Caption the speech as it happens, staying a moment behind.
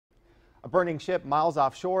A burning ship miles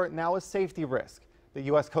offshore, now a safety risk. The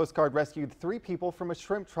U.S. Coast Guard rescued 3 people from a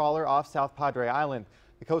shrimp trawler off South Padre Island.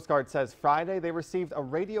 The Coast Guard says Friday they received a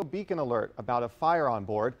radio beacon alert about a fire on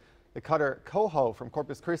board. The cutter Coho from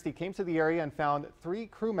Corpus Christi came to the area and found 3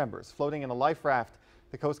 crew members floating in a life raft.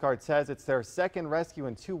 The Coast Guard says it's their second rescue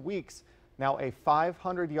in 2 weeks. Now a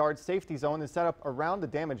 500-yard safety zone is set up around the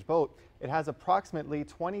damaged boat. It has approximately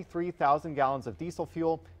 23,000 gallons of diesel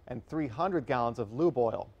fuel and 300 gallons of lube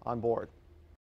oil on board.